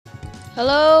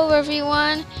Hello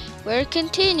everyone, we're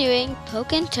continuing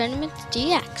Pokkén Tournament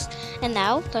DX, and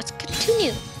now let's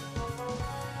continue.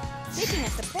 Picking a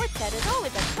support set is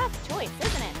always a tough choice,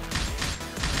 isn't it?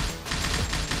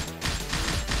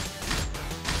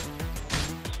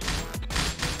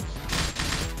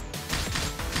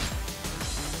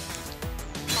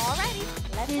 Alrighty,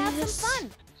 let's have some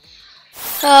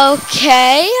fun.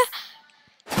 Okay,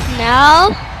 now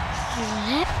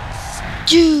let's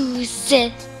do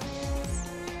this.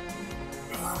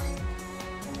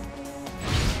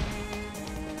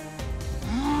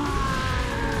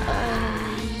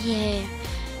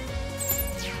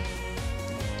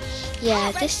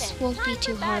 Yeah, this won't be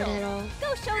too hard at all.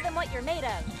 Go show them what you're made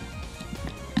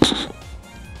of.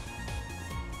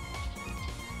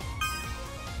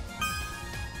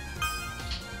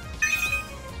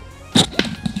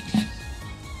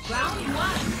 Round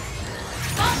one.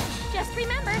 Just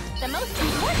remember, the most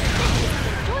important thing is to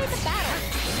enjoy the battle.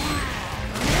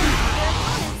 Your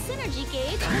opponent's synergy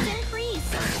gauge is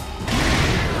increased.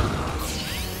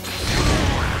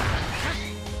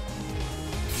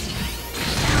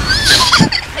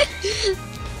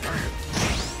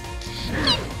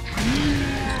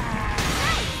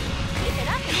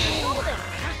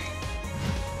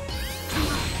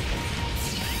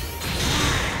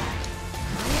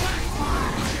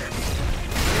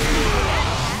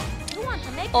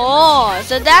 Oh,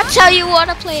 so that's how you want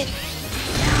to play it. The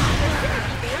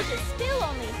synergy gauge is still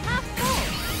only half full.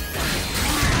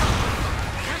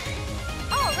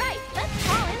 Alright, let's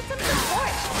call in some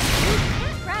support. You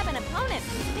can't grab an opponent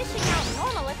who's dishing out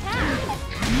normal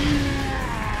attacks.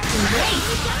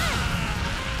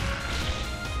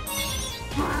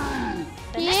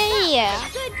 Yeah.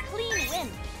 Good clean win.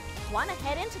 Wanna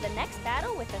head into the next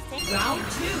battle with the same Round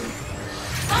two.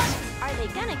 Are they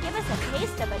gonna give us a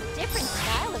taste of a different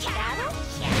style of battle?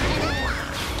 Synergy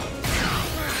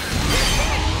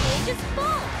gauge is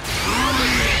full.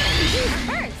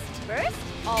 Who's first?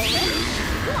 Already?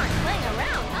 You aren't playing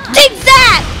around, huh? Take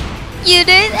that! You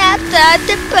didn't have time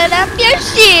to put up your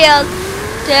shield.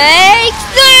 Take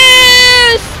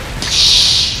this!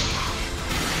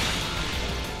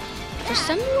 For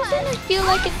some reason, I feel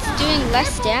like it's doing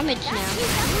less damage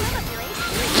now.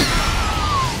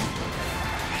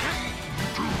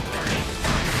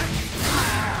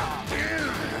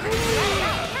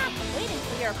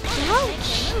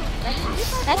 Ouch!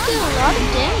 That did a lot of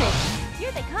damage.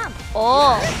 Here they come.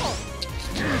 Oh.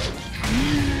 You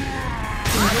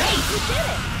did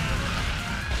it.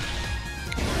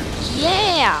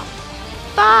 Yeah!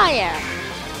 Fire!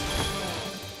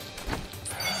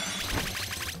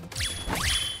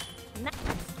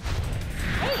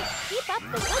 Hey, keep up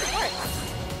the good work.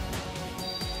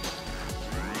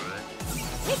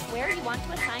 Pick where you want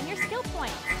to assign your skill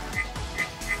points.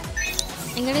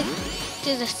 I'm gonna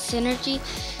do the synergy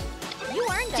You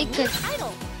earned a new because,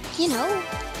 title. you know,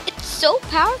 it's so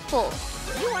powerful.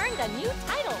 You earned a new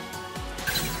title.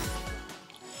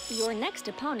 Your next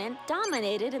opponent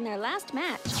dominated in their last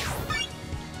match.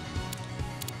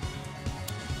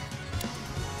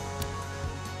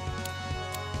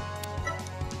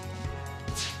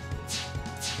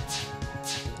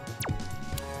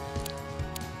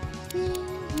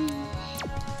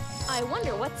 I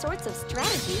wonder what sorts of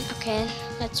strategies. Okay,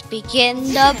 let's begin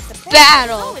the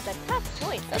battle. It's a tough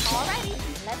choice. Okay.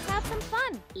 Alrighty, let's have some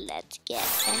fun. Let's get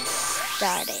this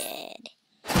started.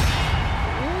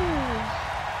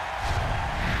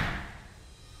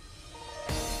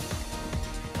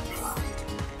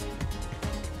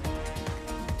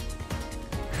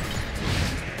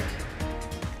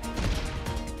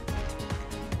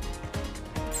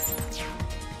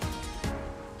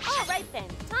 Alright then,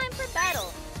 time for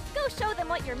battle. Go show them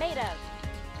what you're made of.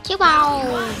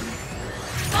 Wow!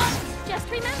 Just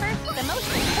remember, the most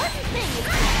important thing is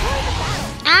to enjoy the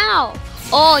battle. Ow!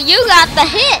 Oh, you got the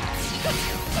hit!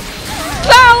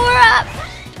 Power up!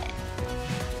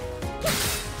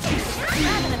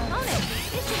 Grab an opponent,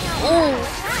 dishing out Oh.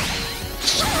 attacks.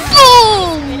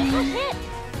 Boom! Critical hit.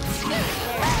 There's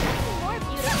nothing more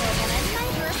beautiful than a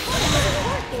night your opponent's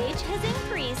support gauge has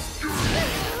increased. Your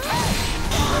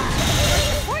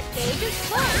support gauge is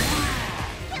full.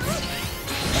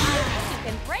 You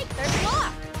can break their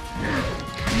block.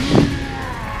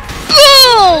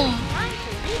 Boom! Time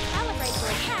to recalibrate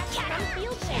your attacks from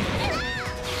field change.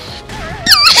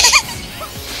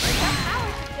 Enough power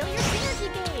to fill your synergy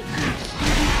gauge.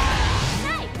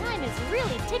 Hey, time is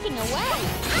really ticking away.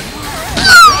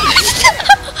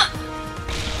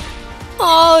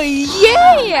 Oh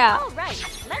yeah! All right,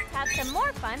 let's have some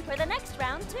more fun for the next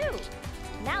round too.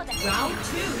 Now that Round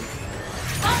two.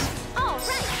 all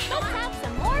right, let's have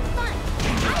some more fun.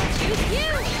 I choose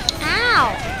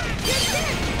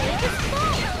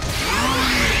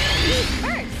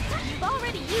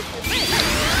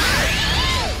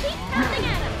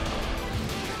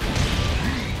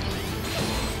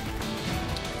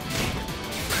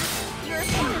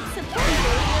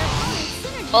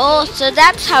Oh, so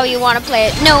that's how you want to play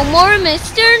it. No more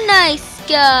Mr. Nice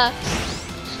Guy.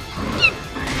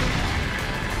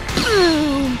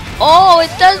 Boom. Oh,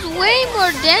 it does way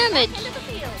more damage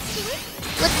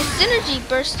with the synergy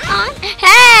burst on.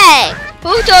 Hey!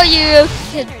 Who told you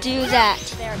to do that?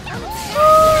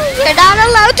 You're not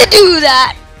allowed to do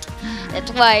that.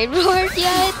 That's why I roared you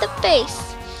in the face.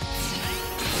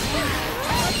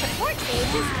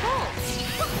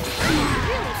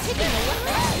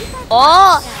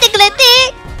 Oh,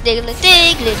 diggly-dig,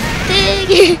 diggly-diggly,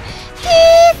 dig,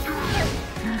 dig.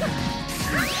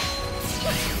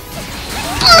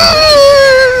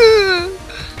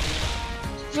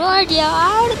 Roared you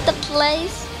out of the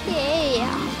place.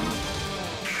 Yeah.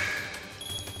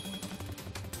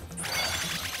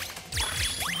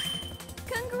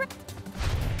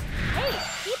 Hey,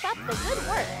 keep up the good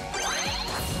work.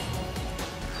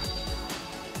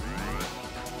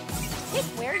 Pick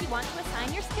where you want to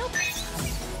assign your skill.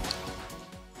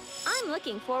 I'm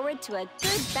looking forward to a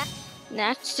good battle.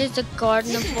 Next is a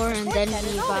Gardenovore and then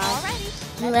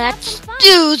Revive. Let's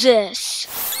do this!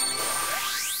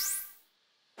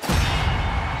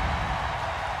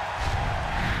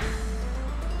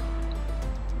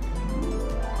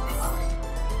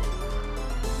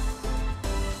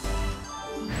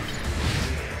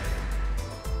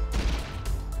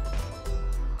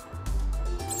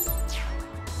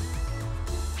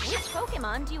 Which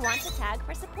Pokemon do you want to tag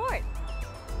for support?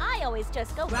 I always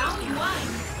just go round one.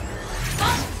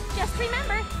 Just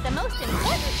remember, the most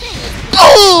important thing is to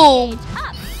boom!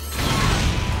 Up.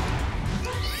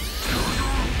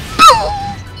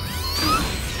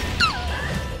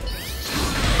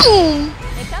 Boom!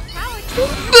 Pick up power to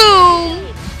Boom!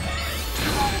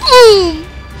 Boom!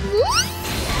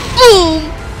 Boom!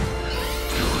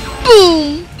 Boom!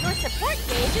 your support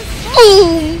gauge is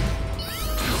Boom!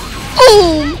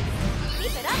 Boom!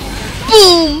 keep it up.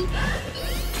 Boom!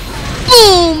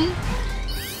 Boom!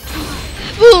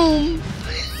 Boom!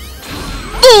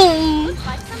 Boom! Looks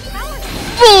like some power.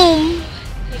 Boom!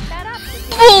 Pick that up. To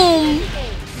get Boom! your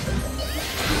gauge.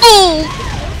 Boom!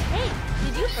 Hey,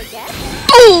 did you forget?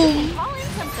 Boom! Call in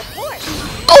some support.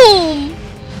 Boom!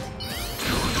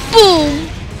 Boom!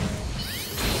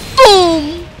 Boom!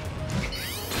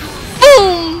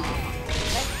 Boom!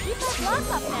 Let's keep that block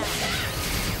up now.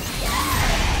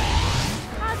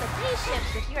 Cause a phase shift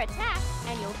with your attack,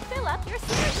 and you'll fill up your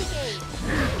synergy gauge.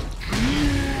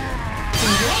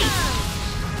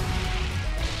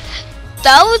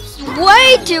 That was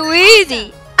way too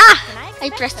easy. Ah! I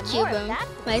Can pressed expect some Q more of bone. that?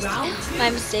 My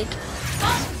mistake.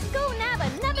 Go nab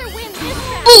another win this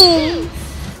round. Boom!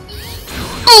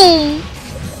 Boom!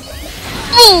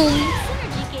 Boom!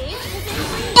 Synergy gauge is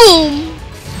increased. Boom!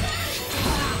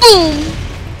 Boom!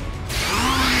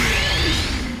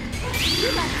 You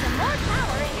got some more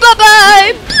power in your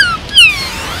Bye-bye!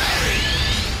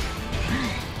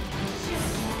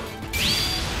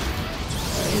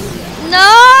 No!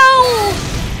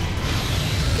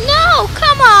 No,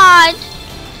 come on!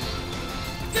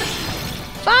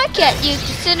 If I can't use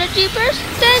the synergy burst,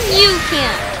 then you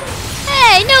can't.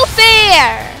 Hey, no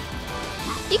fair!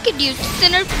 You can use the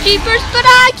synergy burst, but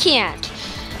I can't.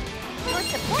 your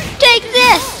support Take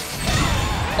this!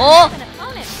 Oh! an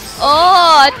opponent.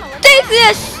 Oh! Take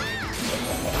this!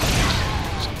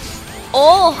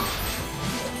 Oh!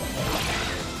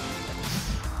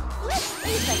 Let's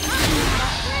face it, a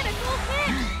critical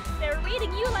hit. They're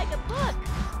reading you like a book.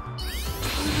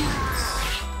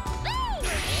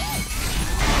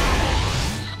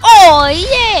 Oh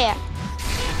yeah!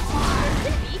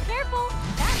 Be careful.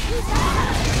 That boost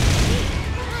up.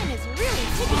 Time is really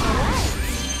ticking away.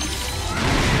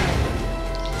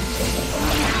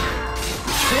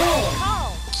 Call.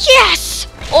 Yes!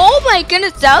 Oh my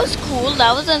goodness, that was cool.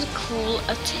 That was a cool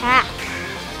attack.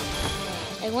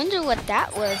 I wonder what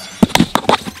that was.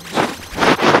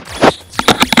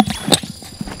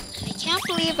 I can't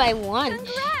believe I won.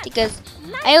 Because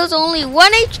I was only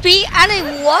 1 HP and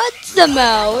I won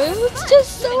somehow. It was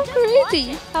just so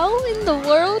crazy. How in the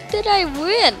world did I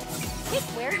win? Pick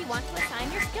where you want to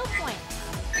assign your skill point.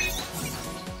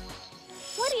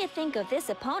 What do you think of this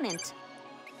opponent?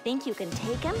 Think you can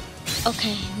take him?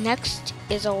 Okay, next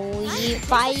is a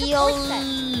support Weavile.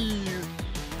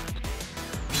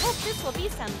 Hope this will be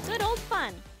some good old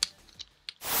fun.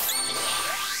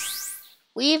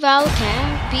 Weavile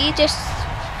can be just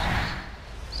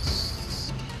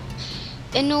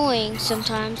annoying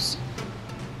sometimes.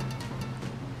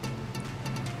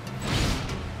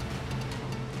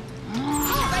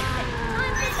 Alright then,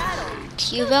 time for battle.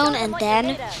 Cubone and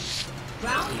then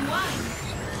Round one.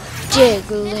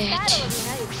 Diglett. Battle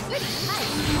arena is pretty tight.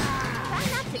 Try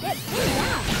not to get pinned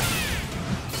down.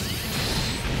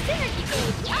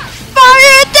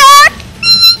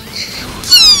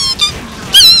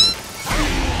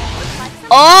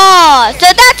 Oh, so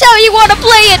that's how you want to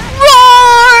play it.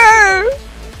 Roar!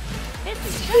 This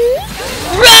is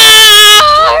just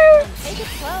Roar! take it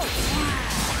slow.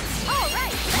 All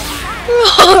right, let's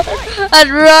try.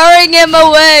 And roaring him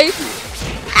away.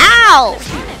 Ow!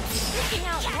 Switching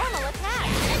out normal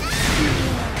attacks.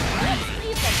 Let's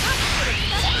leave the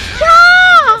complicated stuff.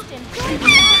 Ah! Just enjoy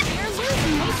the fact you're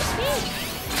losing HP.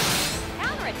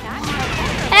 Counterattack.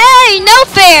 Hey, no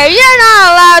fair. You're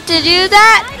not allowed to do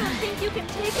that. I don't think you can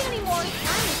take it anymore.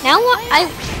 Now what?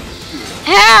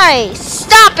 Hey,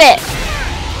 stop it.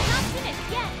 Not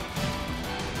finished yet.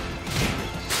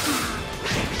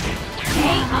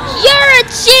 You're a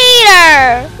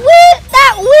cheater.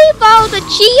 That Weevil's a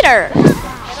cheater.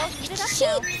 It'll heat it up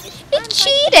now. He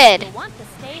cheated. You want to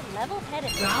stay level-headed.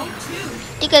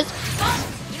 Because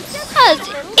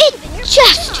it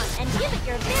just And give it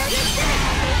your very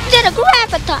best. did a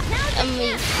graviton. I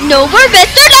mean, no, we're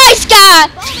Mr. Nice Guy.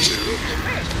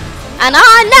 And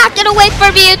I'm not gonna wait for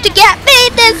you to get me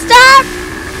this time.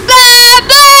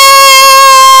 Bye-bye!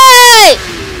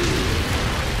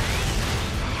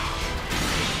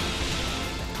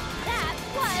 That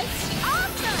was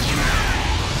awesome!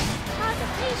 Cause a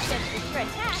phase shift with your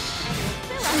attack, and you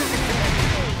fill up the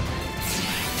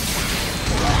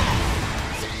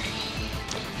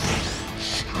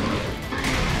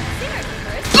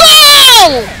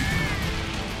Boom!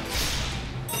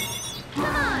 Come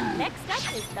on, next up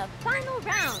is the final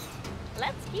round.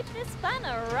 Let's keep this fun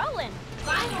a-rolling.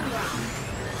 Final round.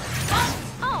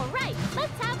 All right,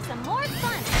 let's have some more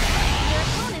fun. Your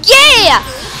opponent's Yeah!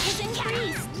 is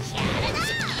increased.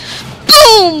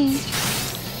 Boom!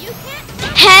 You can't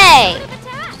Hey!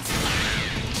 attack.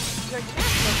 Your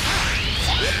chance is up.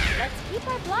 Let's keep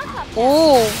our block up.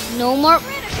 Oh, no more.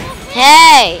 Critical hit.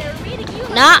 Hey! They're reading you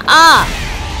like Nuh-uh.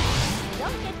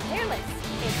 Don't get careless.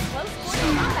 It's close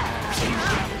quarter combat.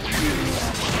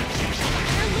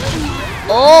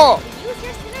 Oh, Use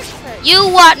your synergy first. you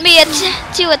want me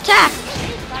to attack?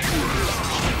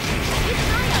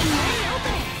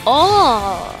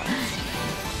 Oh.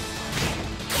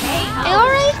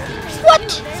 Alright.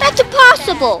 What? That's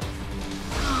impossible.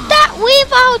 That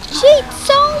Weevil cheats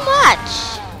so much.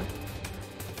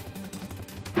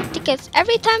 Because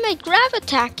every time I grab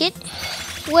attack it,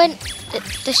 when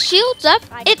the shield's up,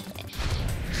 it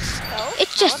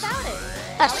just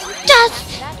does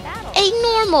a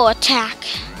normal attack.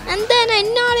 And then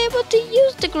I'm not able to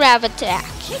use the grab attack.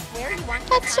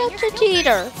 That's such a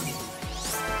cheater.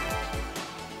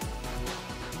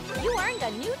 You earned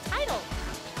a new title.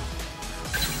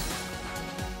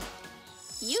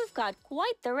 You've got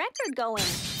quite the record going.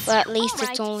 But at least All right,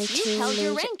 it's only you've 2 held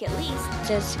your losers. rank at least.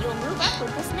 Just You'll move up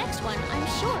with this next one, I'm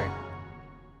sure.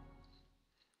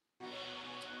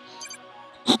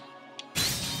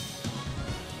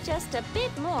 Just a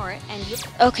bit more and you...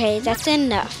 okay, that's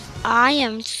enough. I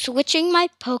am switching my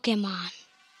Pokemon.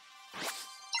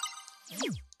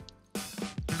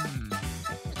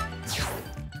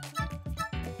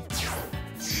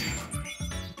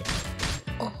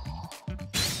 Oh.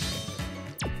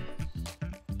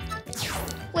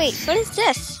 Wait, what is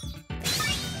this?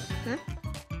 Huh?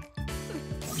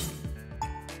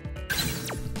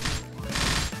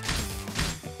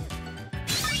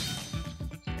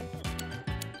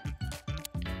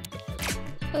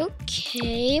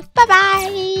 Okay,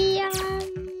 bye-bye.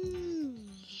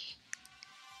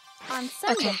 On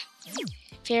Sunday, Okay.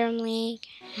 Fair League.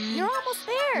 you're almost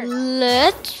there.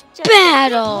 Let's Just a bit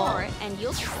battle. more and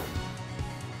you'll...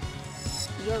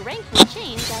 Your rank will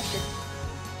change after...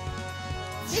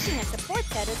 Picking a support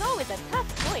set is always a tough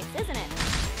choice, isn't it?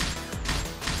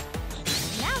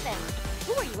 Now then,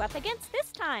 who are you up against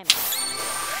this time?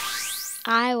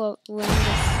 I will win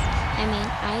this.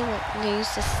 I will lose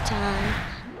this time.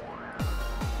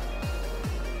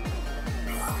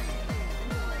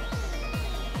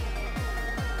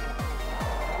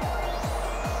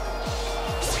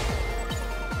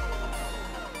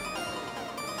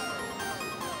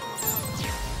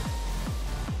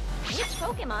 Which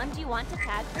Pokemon do you want to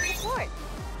tag for support?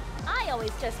 I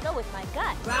always just go with my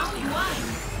gut. Round 1.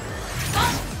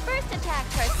 First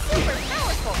attacks are super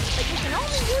powerful, but you can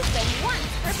only use them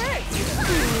once per burst.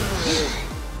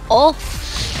 Oh,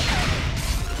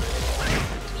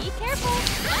 Be careful.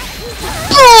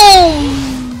 boom!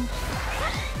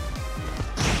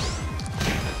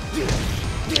 Your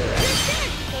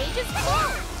synergy gauge is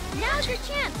full. Now's your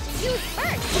chance to use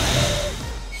burst.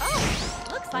 Oh,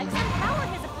 looks like some power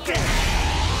has appeared.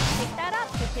 Pick that up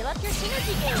to fill up your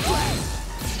synergy gauge.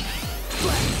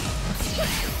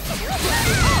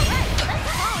 Alright,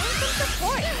 let's call in some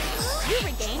support. You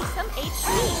regained some HP.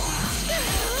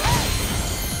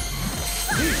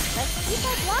 Let's keep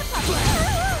our block up.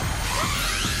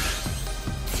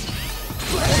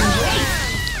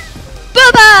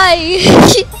 Bye-bye!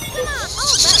 Come on, all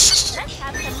right. Let's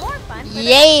have some more fun for the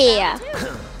Yeah! next round,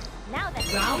 too. Now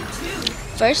that round 2.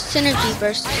 First synergy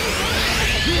burst. A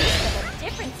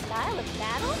different style of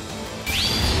battle?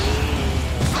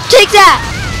 Take that!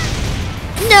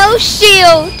 No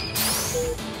shield!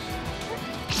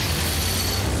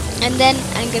 And then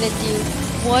I'm gonna do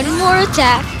one more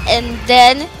attack and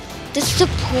then the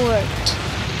support.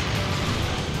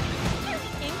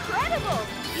 Incredible!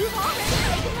 You've already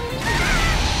taken the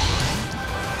lead.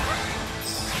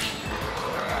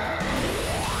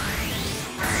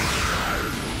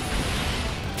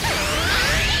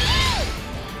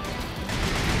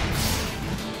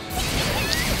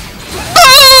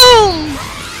 Boom!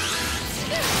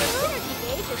 The energy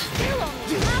gauge is still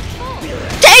only half full.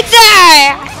 Take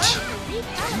that!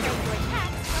 Recalibrate your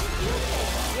attacks from field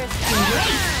phase. You're still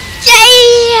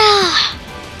Yeah!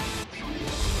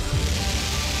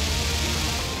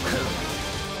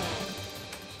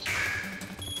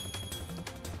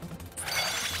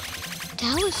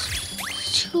 That was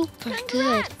super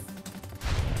good.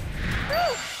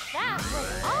 That was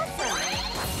awesome!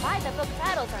 By-the-book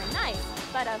battles are nice,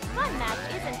 but a fun match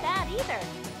isn't bad either.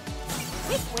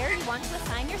 Pick where you want to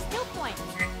assign your skill points.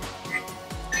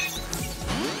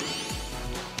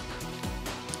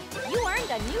 You earned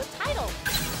a new title.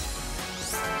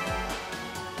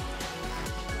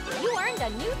 You earned a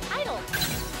new title.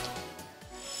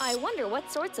 I wonder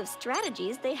what sorts of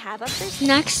strategies they have up their sleeve.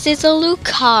 Next is a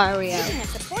Lucario. Using a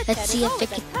support Let's set see is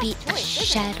if it always a could tough beat a choice, isn't it?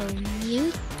 Shadow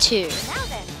Mewtwo. Now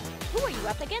then, who are you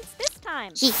up against this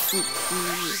time?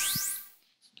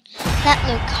 That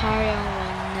Lucario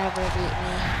will never beat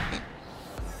me.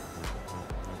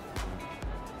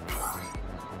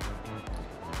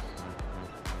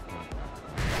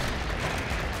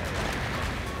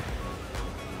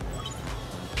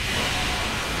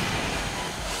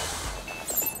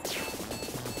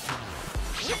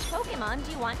 Which Pokemon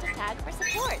do you want to tag for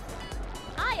support?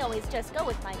 I always just go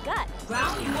with my gut.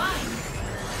 Round 1.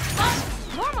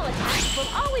 Normal attacks will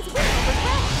always win over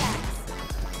ground attacks.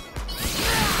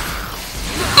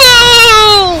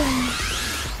 Boom!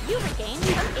 You regained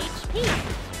some HP.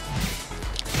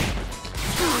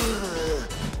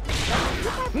 Let's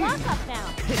keep our block up now.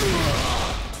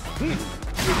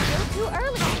 Still too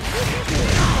early.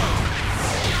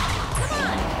 Come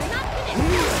on, you're not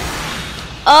finished.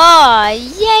 Oh,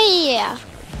 yeah!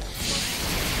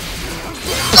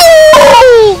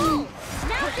 Boom!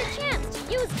 Now's your chance to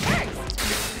use Burst.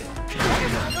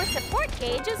 Your support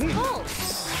gauge is full.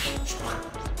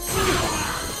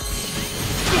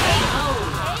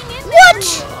 Hang in there. What?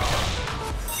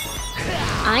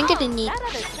 I'm gonna need... That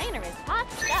other trainer is hot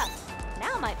stuff.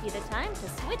 Now might be the time to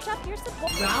switch up your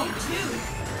support. Round 2.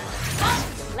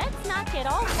 Let's not get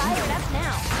all fired up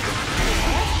now.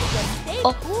 Best to just stay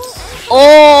Oh. cool and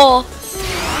Oh!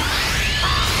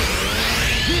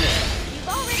 you've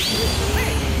already used the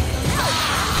burst, so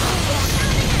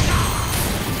now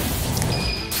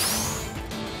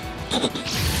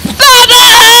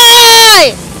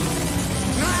Bye-bye!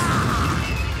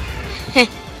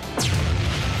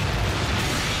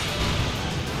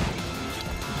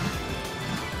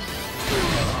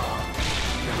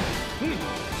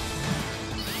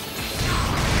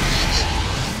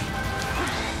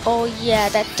 Oh yeah,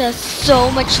 that does so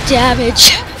much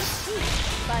damage.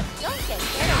 but don't get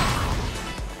carried.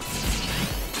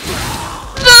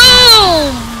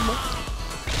 Boom!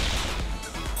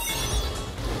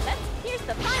 Here's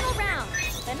the final round.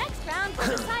 The next round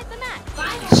will decide the match.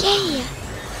 Yeah!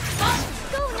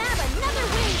 Go nab another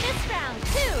win this round,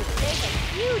 too. There's a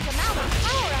huge amount of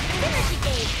power on the energy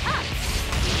gauge up.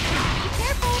 Be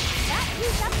careful. That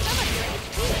used up some of your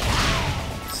HP.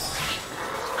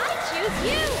 I choose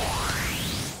you.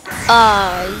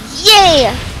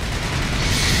 Yeah!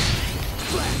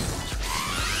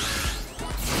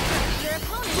 Your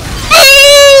opponent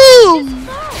Boom! is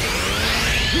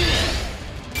slow.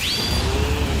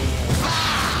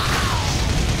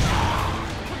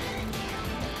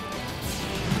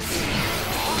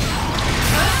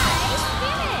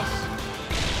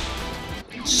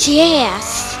 Finish.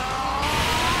 Yes!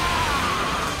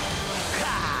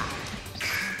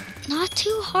 Not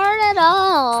too hard at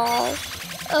all.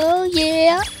 Oh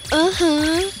yeah,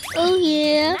 oh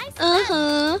yeah, Nice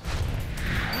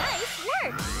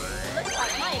work. Looks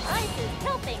like my advice is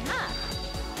helping, huh?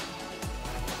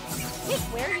 Pick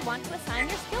where you want to assign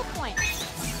your skill points.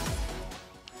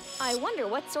 I wonder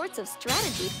what sorts of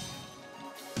strategy.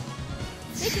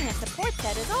 Picking a support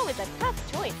set is always a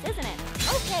tough choice, isn't it?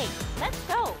 Okay, let's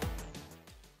go.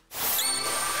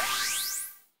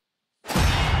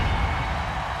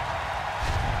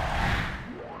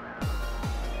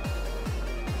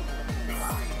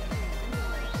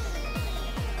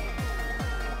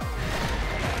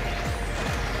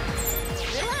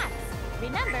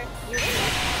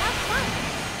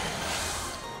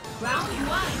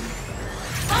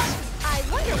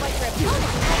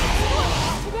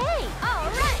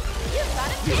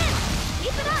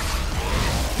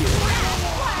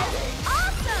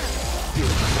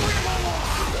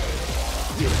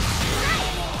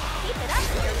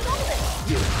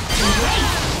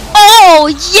 Oh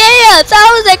yeah, that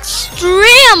was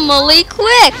extremely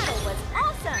quick. Battle was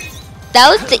awesome. That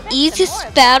was the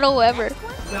easiest battle ever.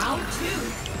 Round 2.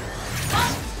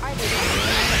 Are they a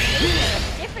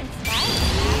different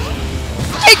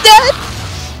style? Take that.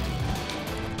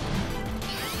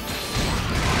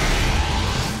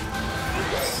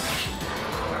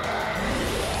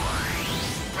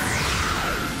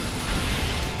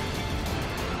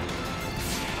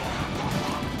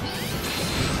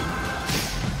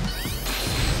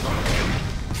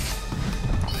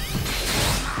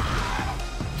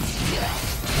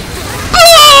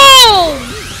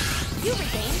 You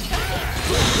regained some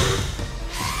HP.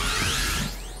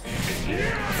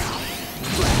 Your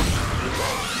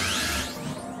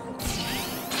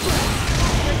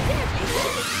synergy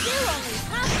gauge is still only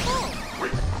half full.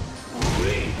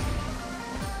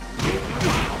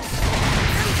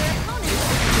 Your opponent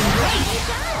is already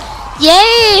done.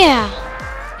 Yeah.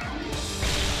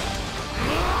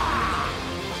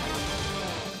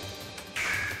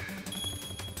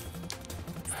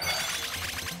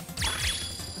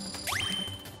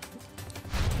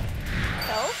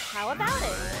 So, how about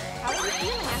it? How are you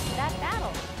feeling after that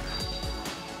battle?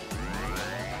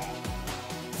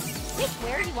 Pick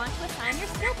where you want to assign your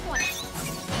skill points.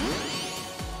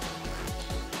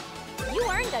 You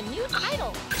earned a new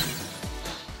title.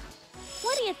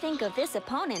 What do you think of this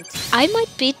opponent? I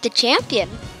might beat the champion.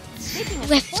 Picking a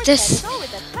With support this- set is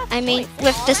always a tough I mean, choice.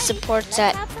 with this Alright, support let's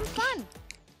set. have some fun.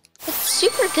 It's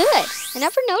super good. I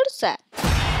never noticed that.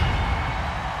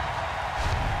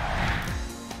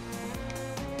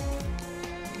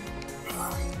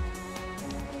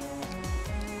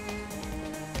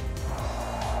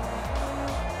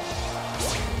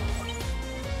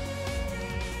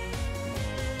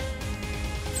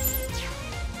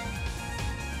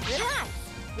 Relax.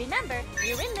 Remember,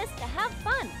 you're in this to have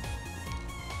fun.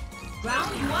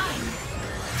 Round 1.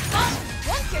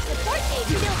 Once your support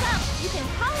gauge fills up, you can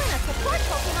call in a support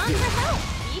Pokemon for help.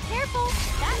 Be careful.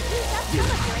 That used up some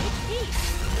of your HP.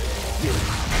 You're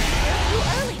too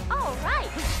early. All right.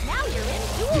 Now you're in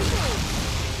dual phase.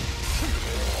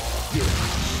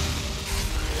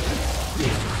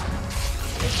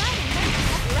 Deciding when to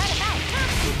have you right about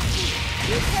time.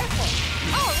 Be careful.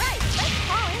 All right. Let's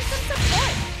call in some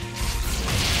support.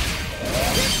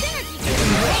 Your synergy gauge is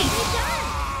already done.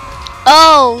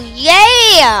 Oh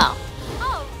yeah.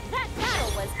 Oh, that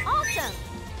battle was awesome!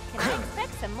 Can I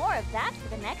expect some more of that for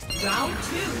the next Round 2.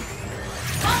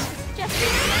 Just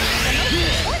remember, the most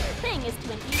important thing is to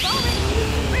you've already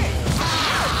used your first.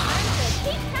 Now it's time to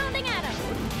keep pounding at him!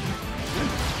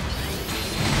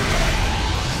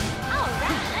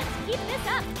 Alright, let's keep this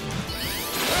up!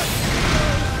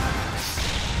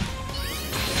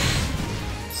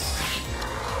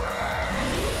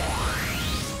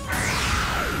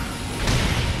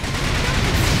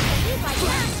 Lead like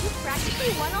that, you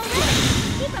practically won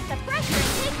already! Keep up the pressure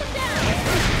and take them down!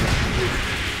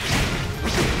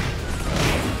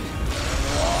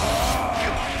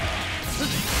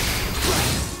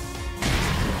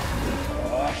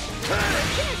 Your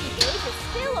synergy gauge is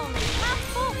still only half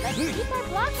full. Let's keep our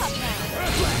block up now.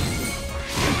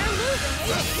 You're losing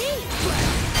HP.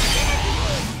 Synergy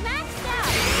gauge maxed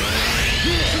out.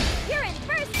 You're in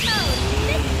burst mode.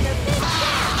 This is your big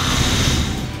chance.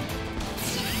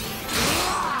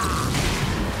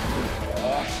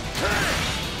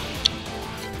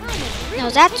 Now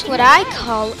that's what I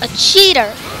call a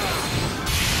cheater.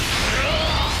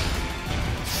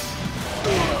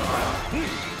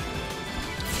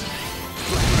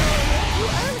 Too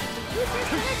early to use your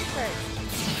synergy first.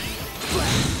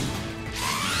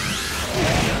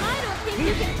 I don't think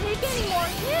you can take any more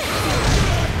hits.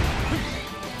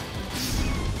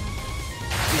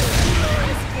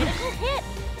 Nice critical hit.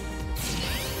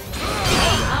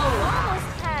 Oh, almost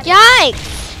had it. Yikes!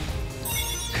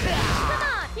 Come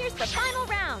on, here's the final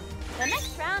round. The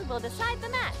next round will decide the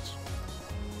match.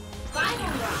 Final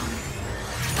round.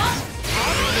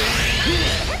 Alrighty,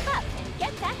 step up and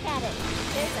get back at it.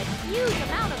 There's a huge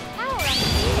amount of power on the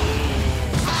field.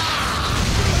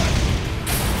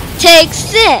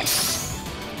 Takes this.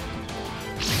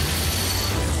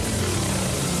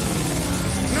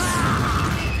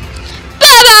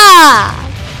 Baba!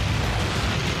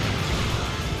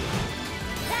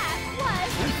 That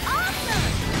was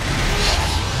awesome!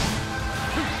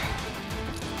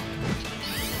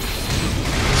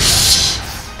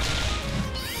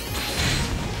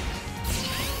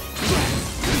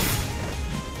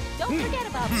 Don't forget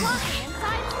about blocking and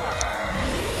sidestep.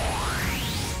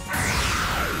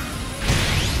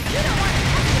 You don't want to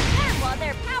touch your hand while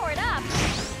they're powered up.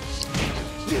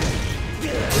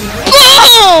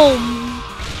 Boom!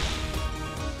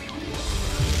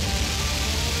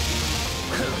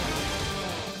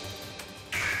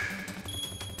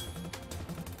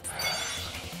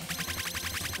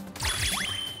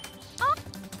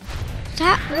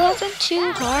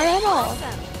 too hard at all.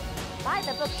 Awesome.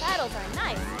 By-the-book battles are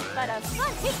nice, but a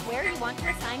fun pick where you want to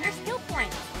assign your skill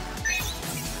points.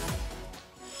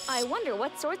 I wonder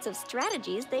what sorts of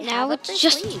strategies they have Now up it's their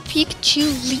just sleeves.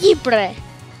 Pikachu Libre.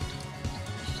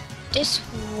 This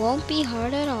won't be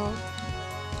hard at all.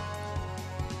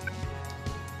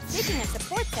 Picking a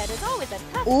support set is always a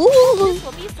tough Ooh. one. This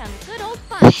will be some good old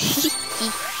fun.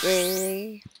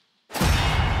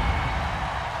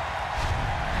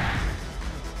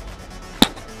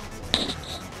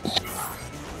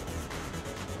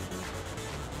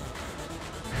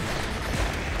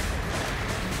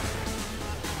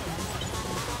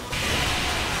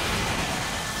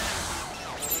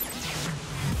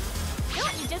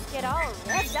 Don't you just get all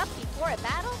revved up before a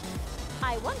battle?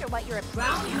 I wonder what your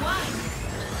Round 1.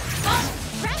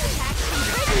 ground attack can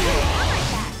trigger your armor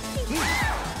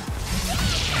attack.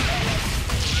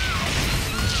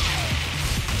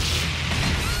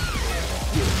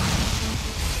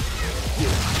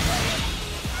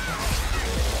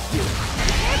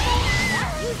 Careful, that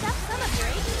used up some of your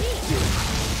HP.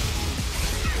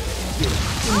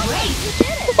 Great. You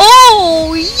did it.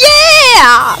 Oh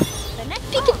yeah! The next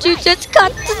Pikachu alright. just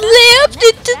got slammed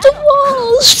into the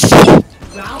walls.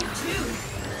 Round 2.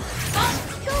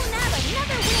 Go nab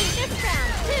another win this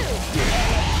round too.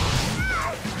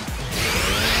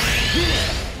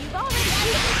 You've already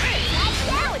beaten the first.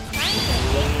 Now it's time to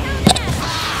take down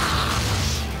Nana.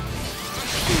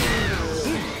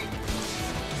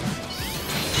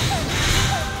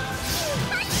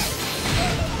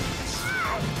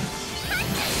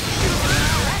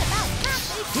 Right about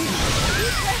halfway through. Be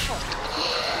careful.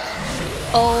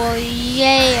 Oh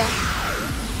yeah!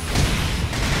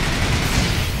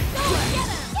 Go get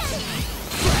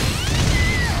him.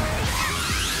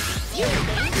 You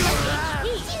gained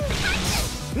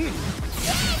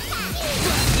some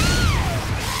HP.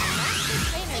 Master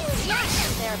Trainer's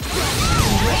smashed their butt.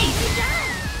 Great.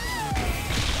 Done.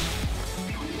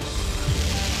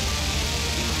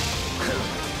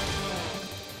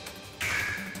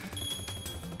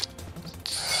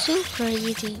 Super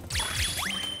easy.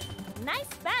 Nice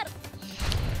battle.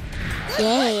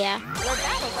 Yeah. Your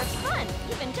battles are fun,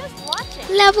 even just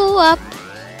watching. Level up.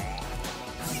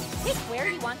 Pick where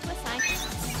you want to assign.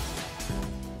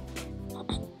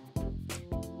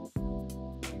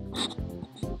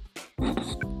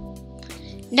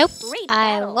 Nope, Great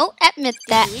I battle. won't admit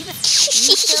that. You even-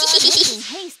 you sure are making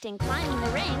haste in climbing the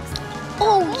ranks.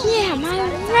 Oh yeah, my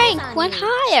rank went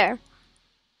higher.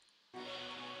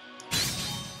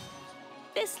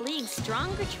 This league's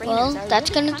stronger trainers Well, are that's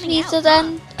really gonna coming be out the hot.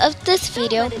 end of this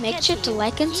video. let it Make get sure to to you.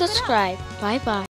 like and Keep it up. subscribe. Bye bye.